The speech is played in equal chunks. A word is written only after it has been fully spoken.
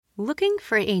Looking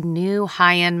for a new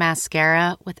high-end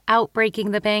mascara without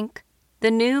breaking the bank? The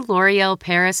new L'Oreal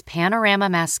Paris Panorama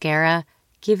Mascara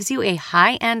gives you a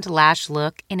high-end lash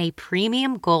look in a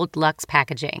premium gold luxe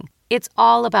packaging. It's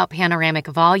all about panoramic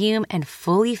volume and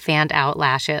fully fanned-out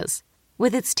lashes.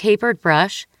 With its tapered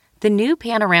brush, the new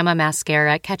Panorama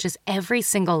Mascara catches every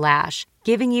single lash,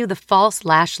 giving you the false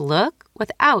lash look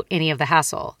without any of the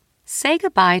hassle. Say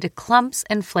goodbye to clumps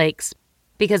and flakes,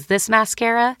 because this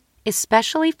mascara is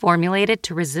specially formulated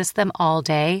to resist them all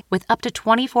day with up to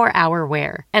 24-hour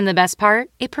wear. And the best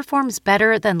part? It performs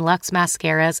better than Luxe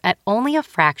mascaras at only a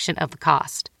fraction of the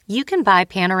cost. You can buy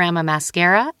Panorama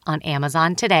Mascara on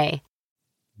Amazon today.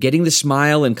 Getting the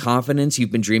smile and confidence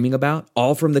you've been dreaming about,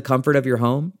 all from the comfort of your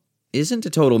home, isn't a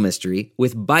total mystery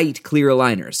with Byte clear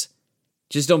aligners.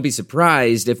 Just don't be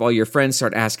surprised if all your friends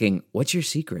start asking, "What's your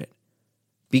secret?"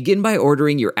 Begin by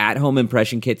ordering your at-home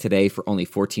impression kit today for only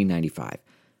 $14.95.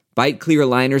 Byte clear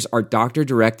aligners are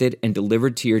doctor-directed and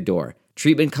delivered to your door.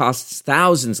 Treatment costs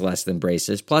thousands less than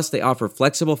braces, plus they offer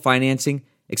flexible financing,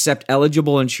 accept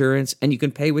eligible insurance, and you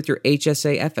can pay with your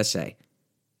HSA FSA.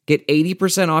 Get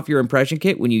 80% off your impression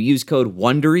kit when you use code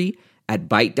WONDERY at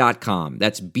Byte.com.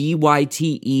 That's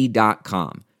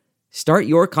BYTE.com. Start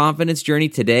your confidence journey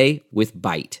today with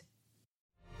Byte.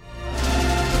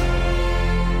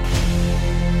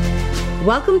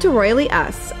 Welcome to Royally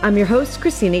Us. I'm your host,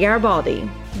 Christina Garibaldi.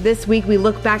 This week, we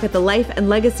look back at the life and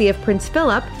legacy of Prince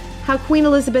Philip, how Queen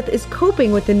Elizabeth is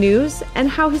coping with the news, and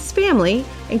how his family,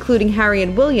 including Harry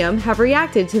and William, have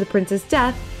reacted to the prince's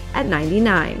death at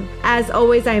 99. As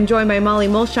always, I am joined by Molly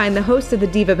Mulshine, the host of the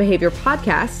Diva Behavior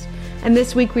podcast. And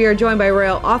this week, we are joined by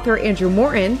royal author Andrew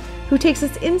Morton, who takes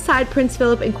us inside Prince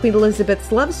Philip and Queen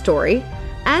Elizabeth's love story,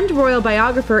 and royal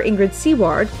biographer Ingrid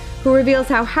Seward, who reveals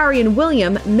how Harry and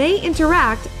William may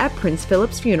interact at Prince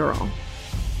Philip's funeral.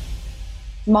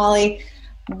 Molly,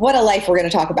 what a life we're going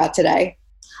to talk about today.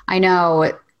 I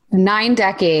know. 9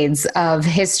 decades of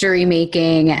history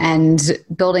making and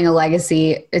building a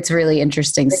legacy. It's really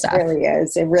interesting stuff. It really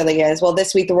is. It really is. Well,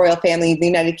 this week, the royal family of the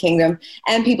United Kingdom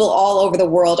and people all over the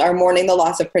world are mourning the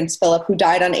loss of Prince Philip, who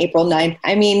died on April 9th.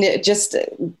 I mean, just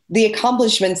the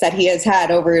accomplishments that he has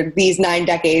had over these 9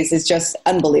 decades is just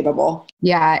unbelievable.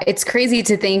 Yeah, it's crazy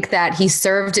to think that he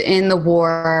served in the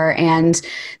war, and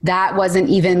that wasn't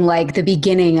even like the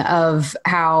beginning of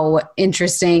how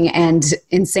interesting and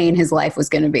insane his life was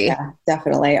going to be. Yeah,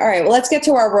 definitely. All right, well, let's get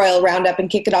to our royal roundup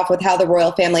and kick it off with how the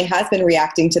royal family has been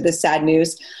reacting to this sad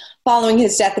news. Following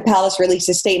his death, the palace released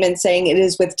a statement saying it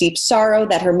is with deep sorrow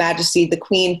that Her Majesty the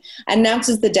Queen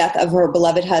announces the death of her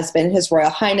beloved husband, His Royal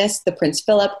Highness, the Prince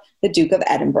Philip, the Duke of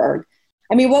Edinburgh.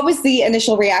 I mean, what was the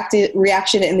initial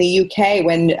reaction in the UK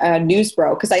when news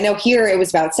broke? Because I know here it was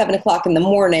about 7 o'clock in the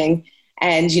morning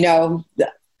and, you know,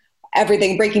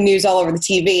 everything, breaking news all over the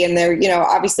TV. And there, you know,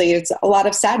 obviously it's a lot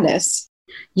of sadness.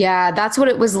 Yeah, that's what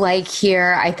it was like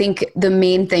here. I think the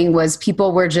main thing was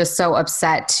people were just so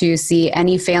upset to see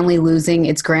any family losing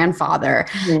its grandfather.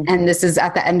 Mm-hmm. And this is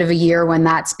at the end of a year when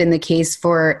that's been the case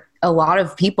for a lot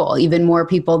of people, even more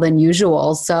people than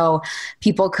usual. So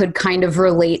people could kind of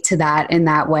relate to that in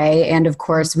that way. And of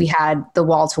course, we had the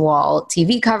wall-to-wall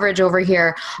TV coverage over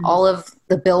here. Mm-hmm. All of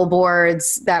the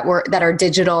billboards that are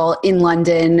digital in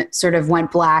London sort of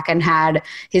went black and had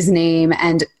his name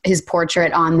and his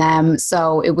portrait on them.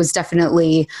 So it was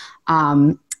definitely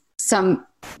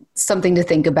something to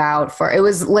think about. It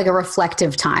was like a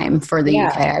reflective time for the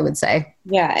UK, I would say.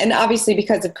 Yeah. And obviously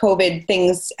because of COVID,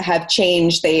 things have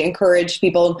changed. They encouraged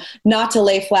people not to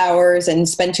lay flowers and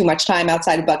spend too much time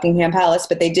outside of Buckingham Palace,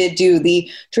 but they did do the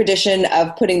tradition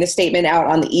of putting the statement out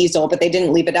on the easel, but they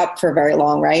didn't leave it up for very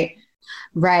long, right?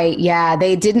 Right. Yeah.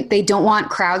 They don't want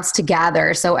crowds to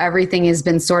gather. So everything has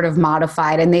been sort of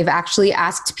modified, and they've actually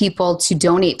asked people to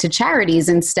donate to charities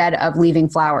instead of leaving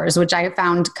flowers, which I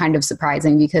found kind of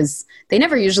surprising because they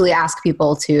never usually ask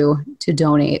people to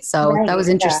donate. So that was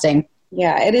interesting.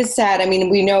 Yeah, it is sad. I mean,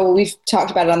 we know we've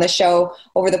talked about it on the show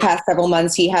over the past several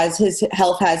months. His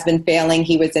health has been failing.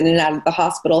 He was in and out of the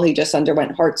hospital. He just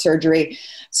underwent heart surgery.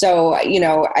 So, you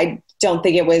know, I don't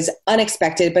think it was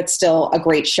unexpected, but still a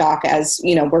great shock, as,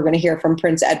 you know, we're going to hear from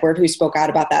Prince Edward, who spoke out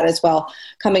about that as well,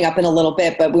 coming up in a little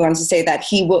bit. But we wanted to say that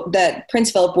that Prince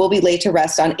Philip will be laid to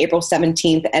rest on April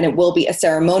 17th, and it will be a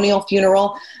ceremonial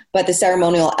funeral, but the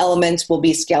ceremonial elements will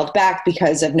be scaled back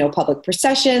because of no public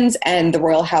processions, and the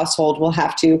royal household will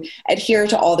have to adhere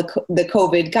to all the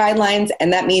COVID guidelines.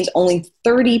 And that means only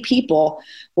 30 people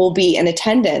will be in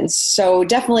attendance. So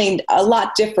definitely a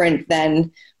lot different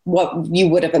than what you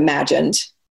would have imagined.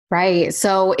 Right.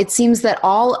 So it seems that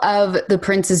all of the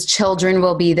prince's children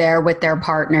will be there with their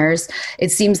partners.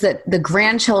 It seems that the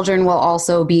grandchildren will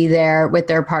also be there with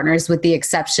their partners, with the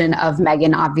exception of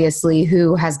Meghan, obviously,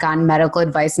 who has gotten medical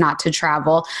advice not to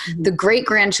travel. Mm-hmm. The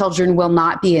great-grandchildren will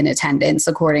not be in attendance,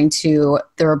 according to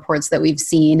the reports that we've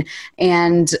seen.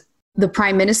 And the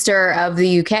Prime Minister of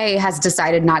the UK has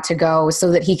decided not to go so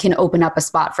that he can open up a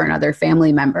spot for another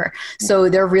family member. So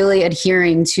they're really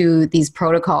adhering to these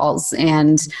protocols.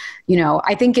 And, you know,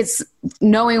 I think it's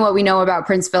knowing what we know about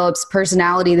Prince Philip's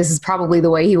personality, this is probably the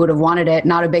way he would have wanted it,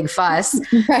 not a big fuss.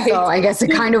 Right. So I guess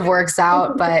it kind of works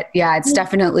out. But yeah, it's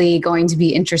definitely going to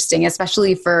be interesting,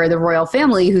 especially for the royal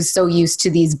family who's so used to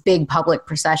these big public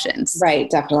processions. Right,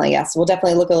 definitely. Yes. We'll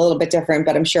definitely look a little bit different,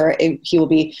 but I'm sure he will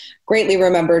be greatly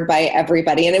remembered by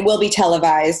everybody, and it will be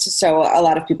televised. So a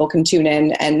lot of people can tune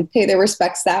in and pay their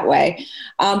respects that way.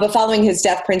 But following his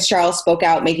death, Prince Charles spoke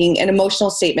out, making an emotional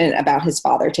statement about his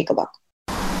father. Take a look.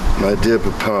 My dear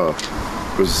Papa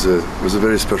was a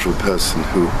very special person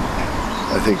who,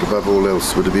 I think above all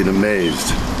else, would have been amazed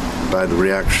by the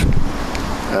reaction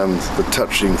and the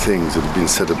touching things that have been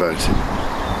said about him.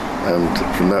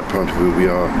 And from that point of view, we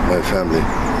are, my family,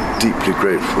 deeply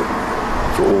grateful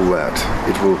for all that.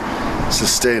 It will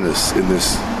sustain us in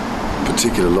this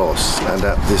particular loss and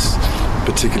at this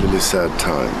particularly sad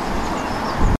time.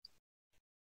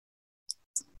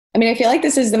 I mean, I feel like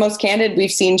this is the most candid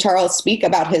we've seen Charles speak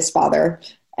about his father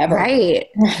ever. Right.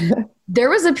 There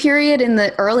was a period in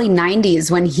the early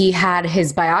 90s when he had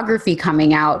his biography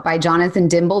coming out by Jonathan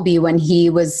Dimbleby, when he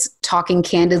was talking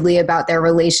candidly about their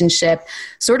relationship,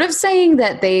 sort of saying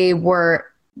that they were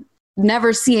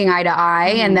never seeing eye to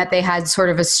eye and that they had sort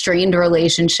of a strained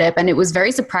relationship. And it was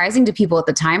very surprising to people at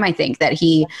the time, I think, that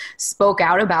he spoke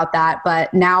out about that.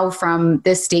 But now from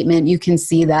this statement, you can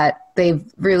see that they've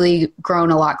really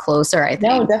grown a lot closer, I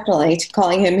think. No, definitely.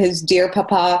 Calling him his dear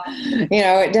Papa, you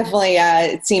know, it definitely,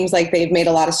 it seems like they've made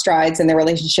a lot of strides in their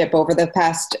relationship over the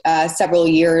past several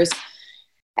years.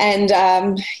 And,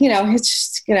 you know, it's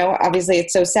just, you know, obviously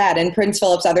it's so sad. And Prince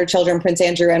Philip's other children, Prince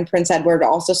Andrew and Prince Edward,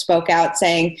 also spoke out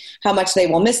saying how much they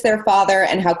will miss their father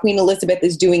and how Queen Elizabeth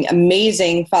is doing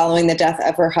amazing following the death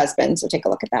of her husband. So take a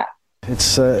look at that.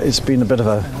 It's been a bit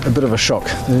of a shock.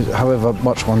 However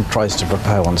much one tries to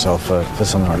prepare oneself for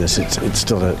something like this, it's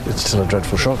still a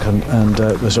dreadful shock, and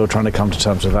we're still trying to come to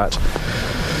terms with that.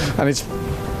 And it's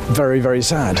very, very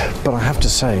sad. But I have to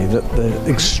say that the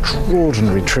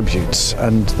extraordinary tributes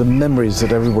and the memories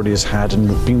that everybody has had and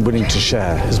been willing to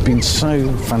share has been so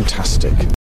fantastic.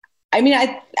 I mean,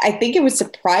 I think it was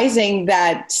surprising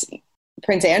that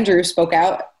Prince Andrew spoke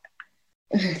out.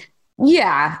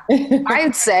 Yeah,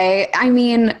 I'd say. I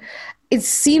mean, it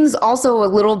seems also a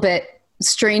little bit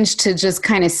strange to just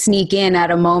kind of sneak in at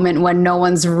a moment when no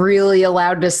one's really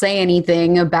allowed to say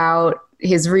anything about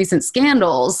his recent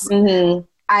scandals. Mm-hmm.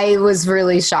 I was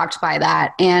really shocked by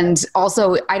that. And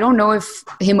also, I don't know if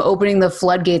him opening the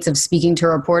floodgates of speaking to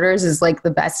reporters is like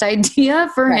the best idea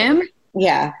for him.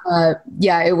 Yeah.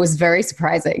 Yeah, it was very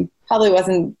surprising. Probably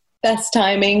wasn't best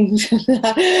timing.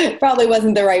 Probably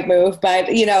wasn't the right move,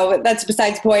 but you know, that's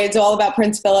besides the point. It's all about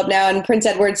Prince Philip now, and Prince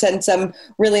Edward said some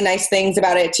really nice things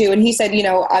about it too. And he said, you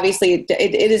know, obviously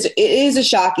it is a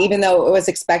shock, even though it was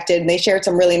expected. And they shared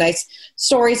some really nice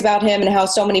stories about him and how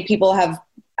so many people have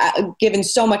given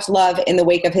so much love in the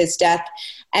wake of his death.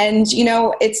 And, you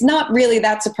know, it's not really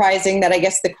that surprising that I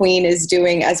guess the Queen is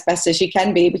doing as best as she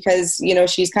can be, because, you know,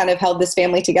 she's kind of held this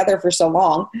family together for so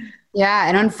long. Yeah.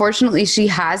 And unfortunately, she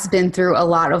has been through a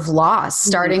lot of loss,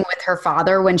 starting with her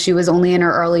father when she was only in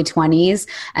her early 20s.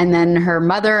 And then her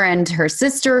mother and her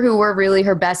sister, who were really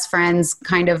her best friends,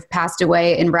 kind of passed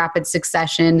away in rapid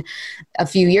succession a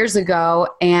few years ago.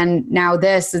 And now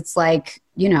this, it's like,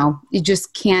 you know, you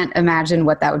just can't imagine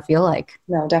what that would feel like.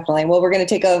 No, definitely. Well, we're going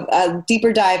to take a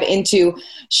deeper dive into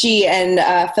she and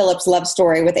Philip's love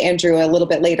story with Andrew a little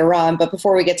bit later on. But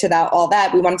before we get to all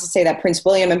that, we wanted to say that Prince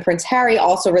William and Prince Harry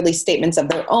also released statements of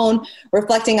their own,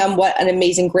 reflecting on what an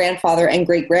amazing grandfather and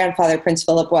great-grandfather Prince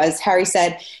Philip was. Harry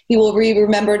said he will be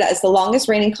remembered as the longest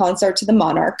reigning consort to the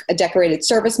monarch, a decorated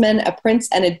serviceman, a prince,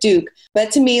 and a duke. But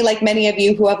to me, like many of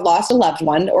you who have lost a loved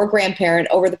one or grandparent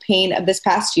over the pain of this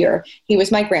past year, he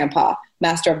was my grandpa,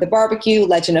 master of the barbecue,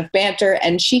 legend of banter,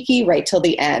 and cheeky right till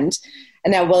the end.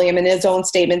 And now William, in his own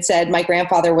statement, said, my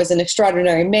grandfather was an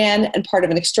extraordinary man and part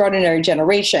of an extraordinary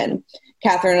generation.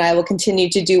 Catherine and I will continue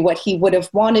to do what he would have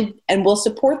wanted and will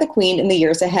support the Queen in the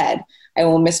years ahead. I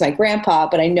will miss my grandpa,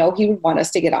 but I know he would want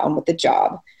us to get on with the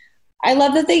job. I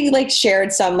love that they like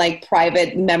shared some like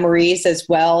private memories as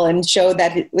well and showed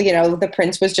that, you know, the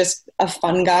prince was just a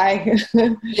fun guy.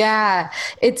 Yeah,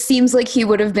 it seems like he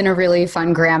would have been a really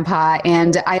fun grandpa.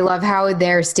 And I love how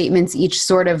their statements each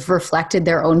sort of reflected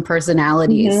their own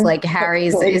personalities. Mm-hmm. Like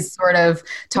Harry's is sort of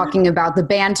talking about the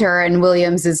banter and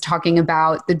William's is talking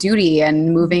about the duty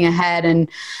and moving ahead. And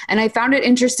I found it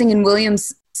interesting in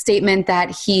William's statement that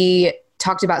he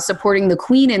talked about supporting the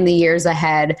Queen in the years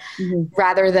ahead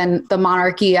rather than the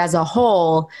monarchy as a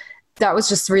whole. That was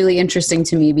just really interesting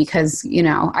to me because, you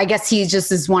know, I guess he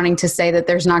just is wanting to say that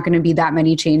there's not going to be that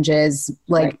many changes.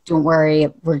 Like, Don't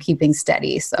worry, we're keeping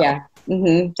steady. So yeah.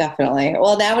 Definitely.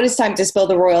 Well, now it is time to spill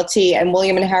the royalty, and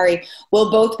William and Harry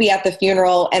will both be at the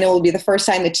funeral, and it will be the first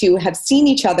time the two have seen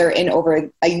each other in over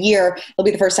a year. It'll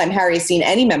be the first time Harry has seen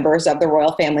any members of the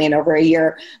royal family in over a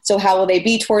year. So how will they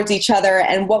be towards each other,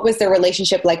 and what was their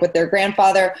relationship like with their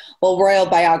grandfather? Well, royal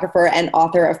biographer and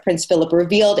author of Prince Philip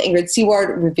Revealed, Ingrid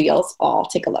Seward, reveals all.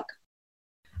 Take a look.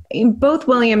 Both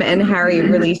William and Harry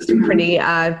released pretty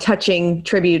touching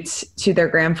tributes to their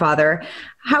grandfather.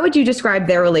 How would you describe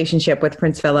their relationship with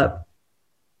Prince Philip?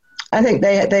 I think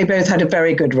they both had a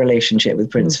very good relationship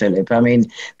with Prince Philip. I mean,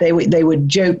 they would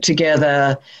joke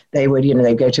together. They would, you know,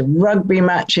 they'd go to rugby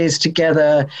matches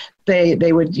together.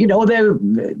 They would, you know, although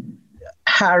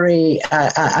Harry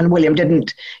and William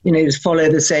didn't, you know, follow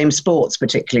the same sports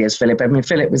particularly as Philip. I mean,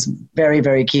 Philip was very,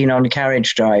 very keen on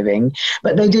carriage driving,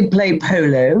 but they did play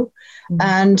polo.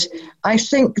 And I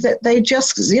think that they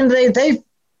just, you know, they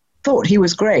thought he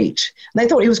was great. They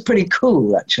thought he was pretty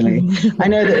cool, actually. I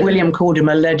know that William called him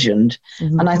a legend.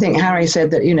 And I think Harry said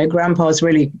that, you know, Grandpa's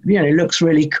really, you know, looks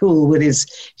really cool with his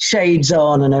shades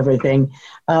on and everything.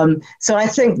 So I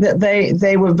think that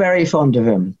they were very fond of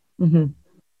him.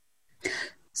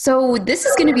 So this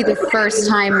is going to be the first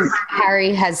time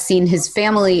Harry has seen his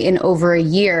family in over a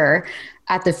year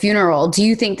at the funeral. Do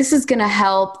you think this is going to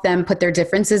help them put their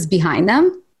differences behind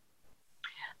them?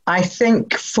 I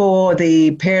think for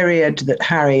the period that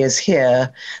Harry is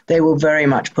here, they will very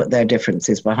much put their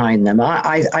differences behind them.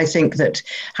 I think that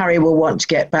Harry will want to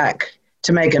get back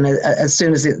to Meghan as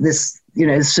soon as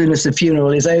as soon as the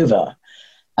funeral is over.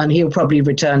 And he'll probably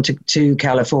return to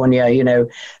California, you know,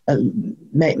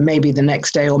 maybe the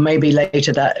next day or maybe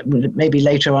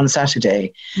later on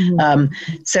Saturday.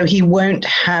 So he won't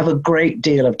have a great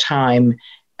deal of time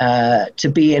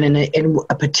to be in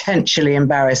a potentially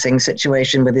embarrassing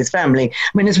situation with his family.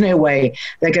 I mean, there's no way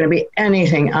they're going to be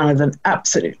anything other than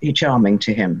absolutely charming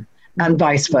to him, and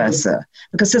vice versa,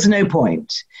 because there's no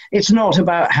point. It's not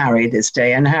about Harry this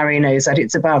day, and Harry knows that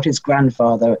it's about his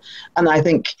grandfather. And I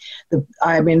think,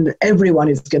 everyone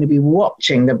is going to be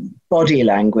watching the body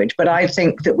language, but I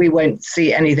think that we won't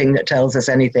see anything that tells us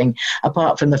anything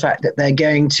apart from the fact that they're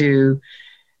going to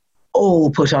all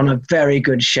put on a very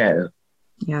good show.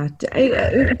 Yeah.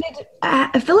 Did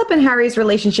Philip and Harry's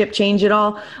relationship change at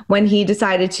all when he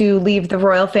decided to leave the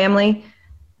royal family?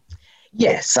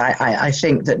 Yes, I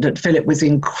think that Philip was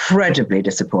incredibly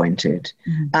disappointed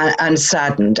and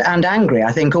saddened and angry.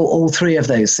 I think all three of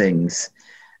those things.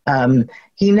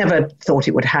 He never thought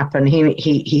it would happen.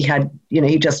 He had, you know,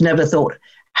 he just never thought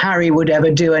Harry would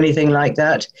ever do anything like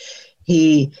that.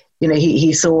 He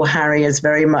saw Harry as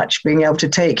very much being able to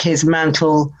take his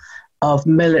mantle of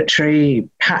military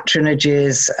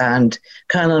patronages and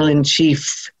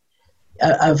colonel-in-chief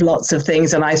of lots of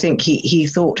things. And I think he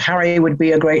thought Harry would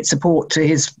be a great support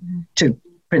to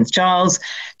Prince Charles,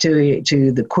 to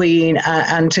the Queen,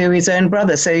 and to his own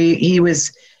brother. So he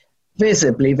was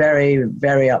visibly very,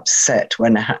 very upset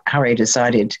when Harry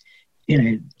decided, you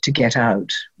know, to get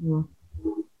out.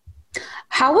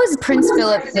 How was Prince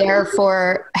Philip there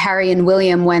for Harry and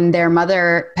William when their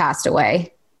mother passed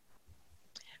away?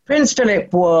 Prince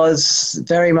Philip was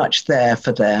very much there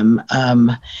for them.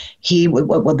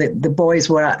 The boys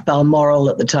were at Balmoral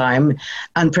at the time,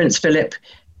 and Prince Philip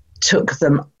took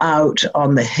them out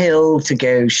on the hill to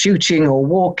go shooting or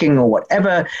walking or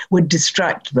whatever would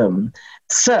distract them.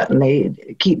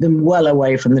 Certainly keep them well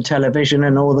away from the television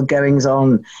and all the goings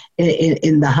on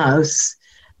in the house.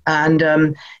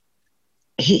 And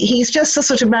he's just the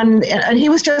sort of man, and he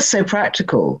was just so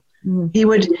practical. He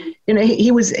would, you know,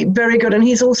 he was very good, and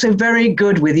he's also very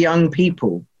good with young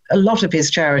people. A lot of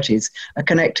his charities are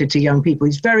connected to young people.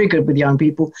 He's very good with young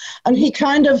people, and he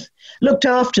kind of looked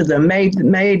after them, made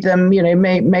them, you know,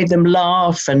 made them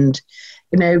laugh, and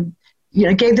you know,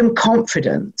 gave them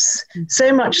confidence.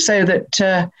 So much so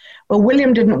that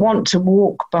William didn't want to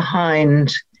walk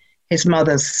behind his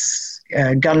mother's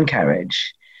gun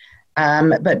carriage,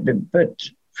 but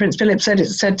Prince Philip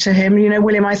said to him, you know,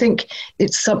 William, I think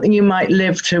it's something you might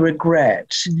live to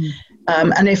regret.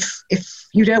 And if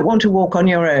you don't want to walk on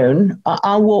your own,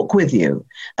 I'll walk with you.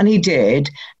 And he did.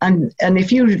 And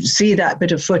if you see that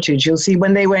bit of footage, you'll see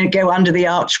when they go under the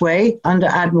archway, under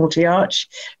Admiralty Arch,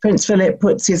 Prince Philip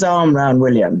puts his arm around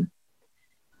William.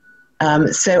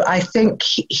 So I think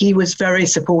he was very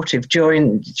supportive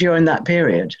during that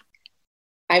period.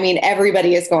 I mean,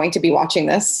 everybody is going to be watching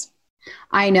this.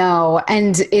 I know.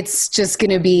 And it's just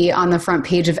going to be on the front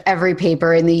page of every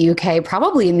paper in the UK,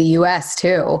 probably in the US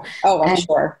too. Oh, I'm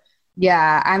sure.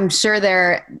 Yeah, I'm sure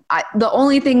the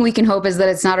only thing we can hope is that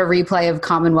it's not a replay of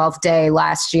Commonwealth Day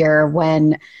last year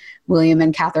when William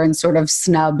and Catherine sort of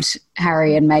snubbed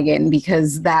Harry and Meghan,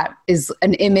 because that is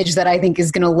an image that I think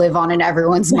is going to live on in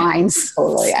everyone's minds.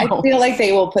 Totally. So. I feel like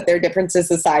they will put their differences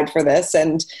aside for this,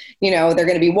 and, they're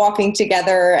going to be walking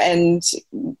together, and,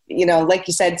 like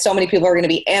you said, so many people are going to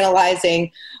be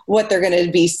analyzing what they're going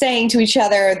to be saying to each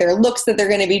other, their looks that they're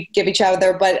going to give each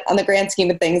other. But on the grand scheme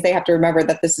of things, they have to remember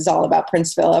that this is all about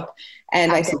Prince Philip.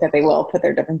 And I think that they will put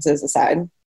their differences aside.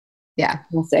 Yeah.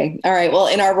 We'll see. All right. Well,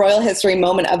 in our royal history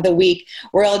moment of the week,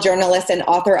 royal journalist and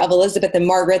author of Elizabeth and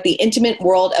Margaret, The Intimate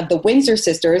World of the Windsor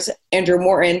Sisters, Andrew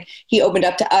Morton, he opened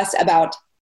up to us about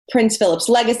Prince Philip's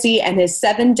legacy and his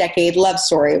 7-decade love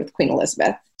story with Queen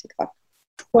Elizabeth.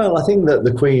 Well, I think that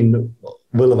the Queen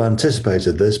will have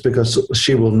anticipated this because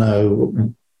she will have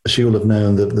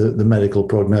known the medical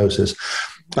prognosis.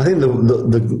 I think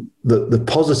the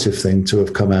positive thing to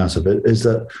have come out of it is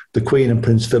that the Queen and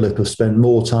Prince Philip have spent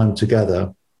more time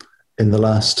together in the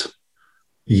last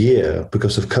year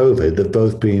because of COVID. They've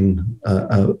both been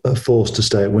forced to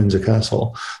stay at Windsor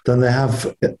Castle than they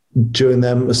have during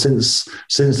them since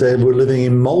they were living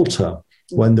in Malta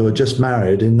when they were just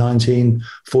married in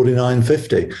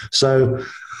 1949-50. So,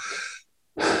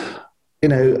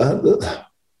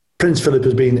 Prince Philip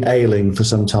has been ailing for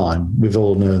some time. We've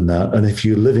all known that. And if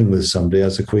you're living with somebody,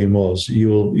 as the Queen was,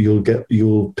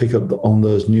 you'll pick up on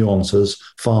those nuances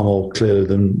far more clearly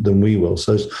than we will.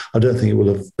 So I don't think it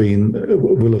will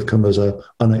have come as an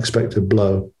unexpected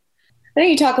blow. I know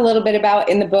you talk a little bit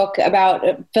in the book about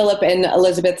Philip and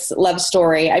Elizabeth's love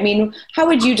story. I mean, how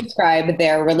would you describe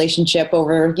their relationship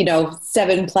over,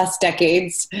 7+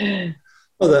 decades?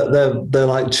 Well, they're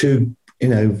like two,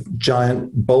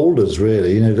 giant boulders,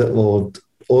 really, or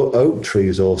oak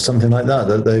trees or something like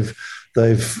that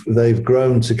they've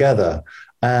grown together.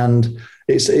 And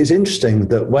it's interesting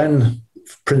that when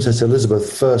Princess Elizabeth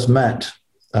first met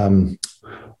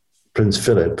Prince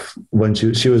Philip, when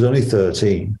she was only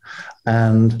 13,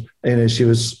 and she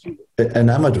was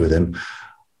enamored with him,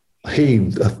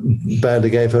 he barely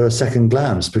gave her a second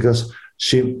glance because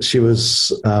she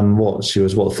was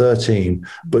 13,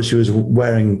 but she was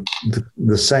wearing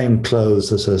the same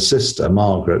clothes as her sister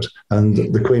Margaret, and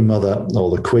the Queen Mother,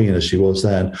 or the Queen as she was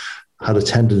then, had a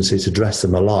tendency to dress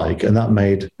them alike, and that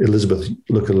made Elizabeth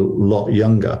look a lot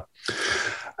younger.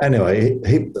 Anyway,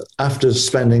 after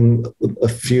spending a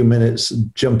few minutes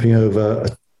jumping over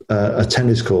a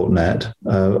tennis court net,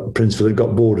 Prince Philip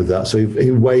got bored of that, so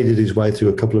he waded his way through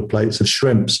a couple of plates of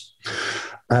shrimps,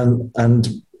 and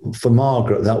for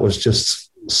Margaret, that was just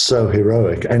so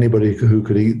heroic. Anybody who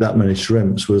could eat that many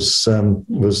shrimps was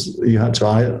you had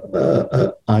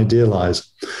to idealize.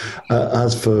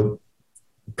 As for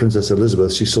Princess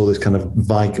Elizabeth, she saw this kind of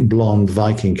blonde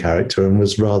Viking character and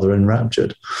was rather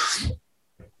enraptured.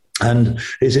 And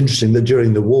it's interesting that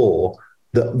during the war,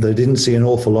 that they didn't see an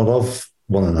awful lot of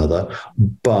one another,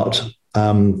 but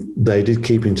they did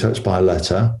keep in touch by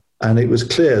letter. And it was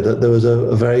clear that there was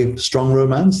a very strong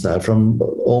romance there from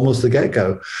almost the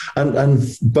get-go.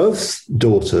 And both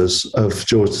daughters of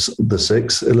George VI,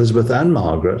 Elizabeth and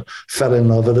Margaret, fell in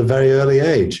love at a very early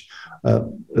age.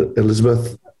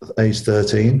 Elizabeth, age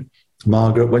 13,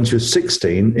 Margaret, when she was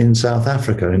 16, in South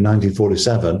Africa in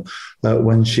 1947,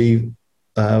 when she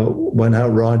went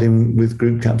out riding with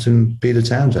Group Captain Peter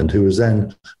Townsend, who was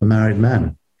then a married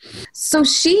man. So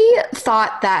she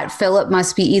thought that Philip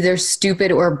must be either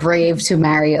stupid or brave to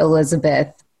marry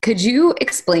Elizabeth. Could you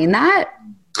explain that?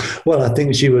 Well, I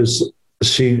think she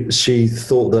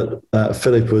thought that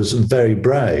Philip was very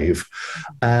brave.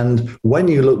 And when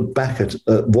you look back at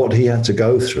what he had to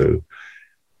go through,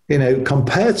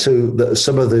 compared to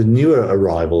some of the newer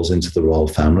arrivals into the royal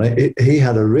family, he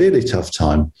had a really tough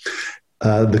time.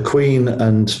 The Queen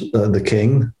and the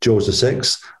King, George VI,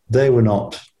 they were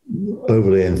not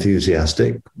overly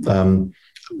enthusiastic.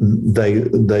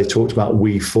 They talked about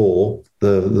we four,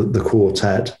 the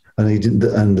quartet,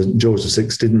 and George VI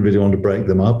didn't really want to break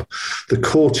them up. The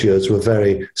courtiers were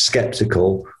very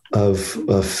sceptical of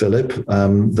Philip.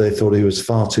 They thought he was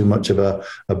far too much of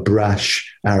a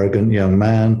brash, arrogant young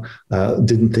man.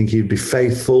 Didn't think he'd be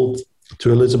faithful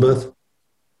to Elizabeth.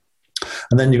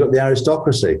 And then you've got the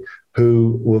aristocracy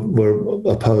who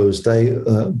were opposed. They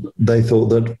thought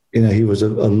that he was a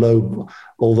low,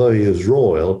 although he was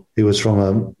royal, he was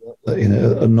from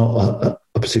not a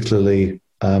particularly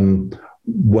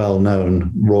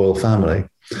well-known royal family,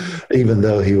 even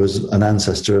though he was an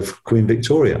ancestor of Queen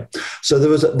Victoria. So there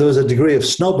was a degree of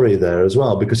snobbery there as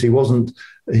well, because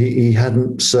he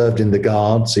hadn't served in the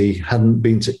Guards, he hadn't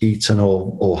been to Eton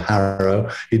or Harrow,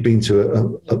 he'd been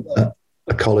to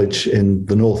a college in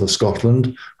the north of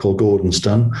Scotland called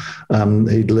Gordonstoun.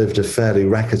 He'd lived a fairly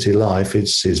rackety life.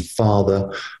 His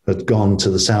father had gone to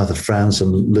the south of France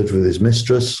and lived with his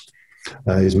mistress.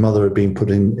 His mother had been put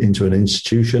into an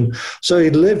institution. So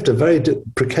he'd lived a very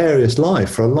precarious life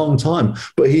for a long time.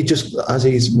 But he just, as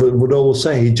he would always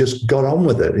say, he just got on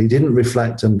with it. He didn't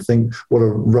reflect and think what a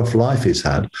rough life he's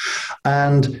had.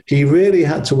 And he really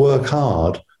had to work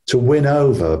hard to win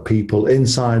over people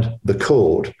inside the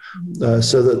court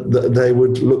so that they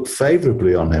would look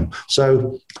favourably on him.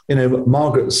 So,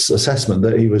 Margaret's assessment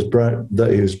that he was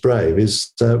brave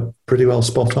is pretty well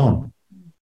spot on.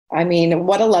 I mean,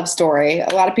 what a love story. A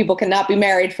lot of people cannot be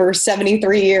married for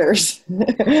 73 years.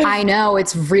 I know.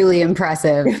 It's really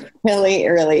impressive. It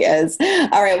really is.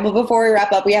 All right. Well, before we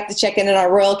wrap up, we have to check in on our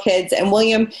royal kids. And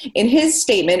William, in his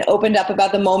statement, opened up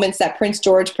about the moments that Prince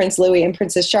George, Prince Louis, and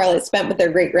Princess Charlotte spent with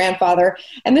their great-grandfather.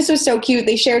 And this was so cute.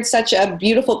 They shared such a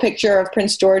beautiful picture of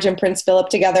Prince George and Prince Philip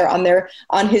together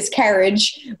on his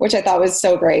carriage, which I thought was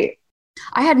so great.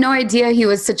 I had no idea he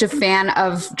was such a fan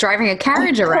of driving a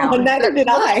carriage around. Oh, neither did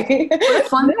I. What a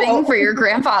fun thing for your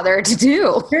grandfather to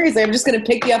do. Seriously, I'm just going to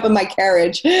pick you up in my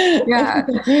carriage. Yeah,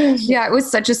 it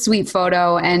was such a sweet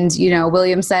photo. And,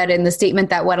 William said in the statement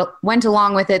that went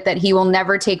along with it that he will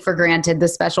never take for granted the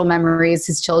special memories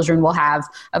his children will have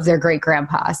of their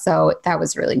great-grandpa. So that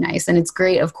was really nice. And it's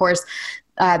great, of course.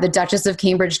 The Duchess of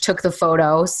Cambridge took the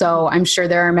photo, so I'm sure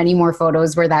there are many more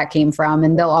photos where that came from,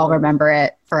 and they'll all remember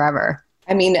it forever.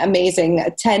 I mean, amazing.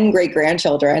 10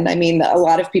 great-grandchildren. I mean, a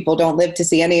lot of people don't live to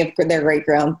see any of their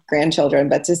great-grandchildren,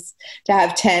 but to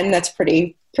have 10, that's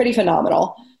pretty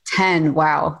phenomenal. 10,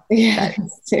 wow. Yeah.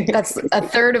 That's a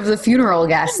third of the funeral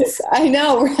guests. I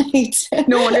know, right?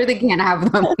 No wonder they can't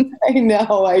have them. I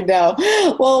know.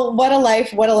 Well, what a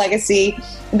life, what a legacy.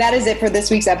 That is it for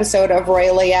this week's episode of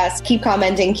Royally Yes. Keep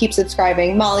commenting, keep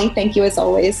subscribing. Molly, thank you as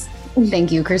always.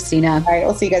 Thank you, Christina. All right,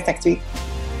 we'll see you guys next week.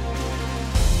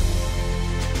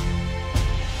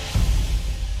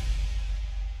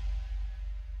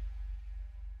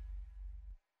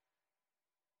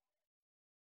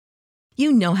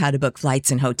 You know how to book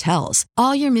flights and hotels.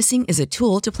 All you're missing is a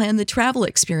tool to plan the travel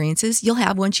experiences you'll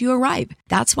have once you arrive.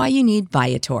 That's why you need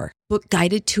Viator. Book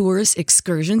guided tours,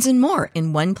 excursions, and more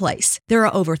in one place. There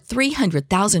are over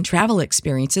 300,000 travel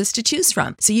experiences to choose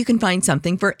from, so you can find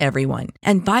something for everyone.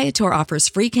 And Viator offers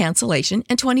free cancellation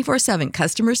and 24/7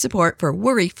 customer support for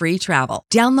worry-free travel.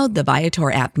 Download the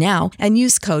Viator app now and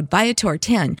use code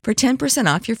Viator10 for 10%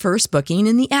 off your first booking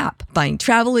in the app. Find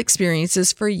travel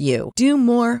experiences for you. Do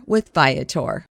more with Viator.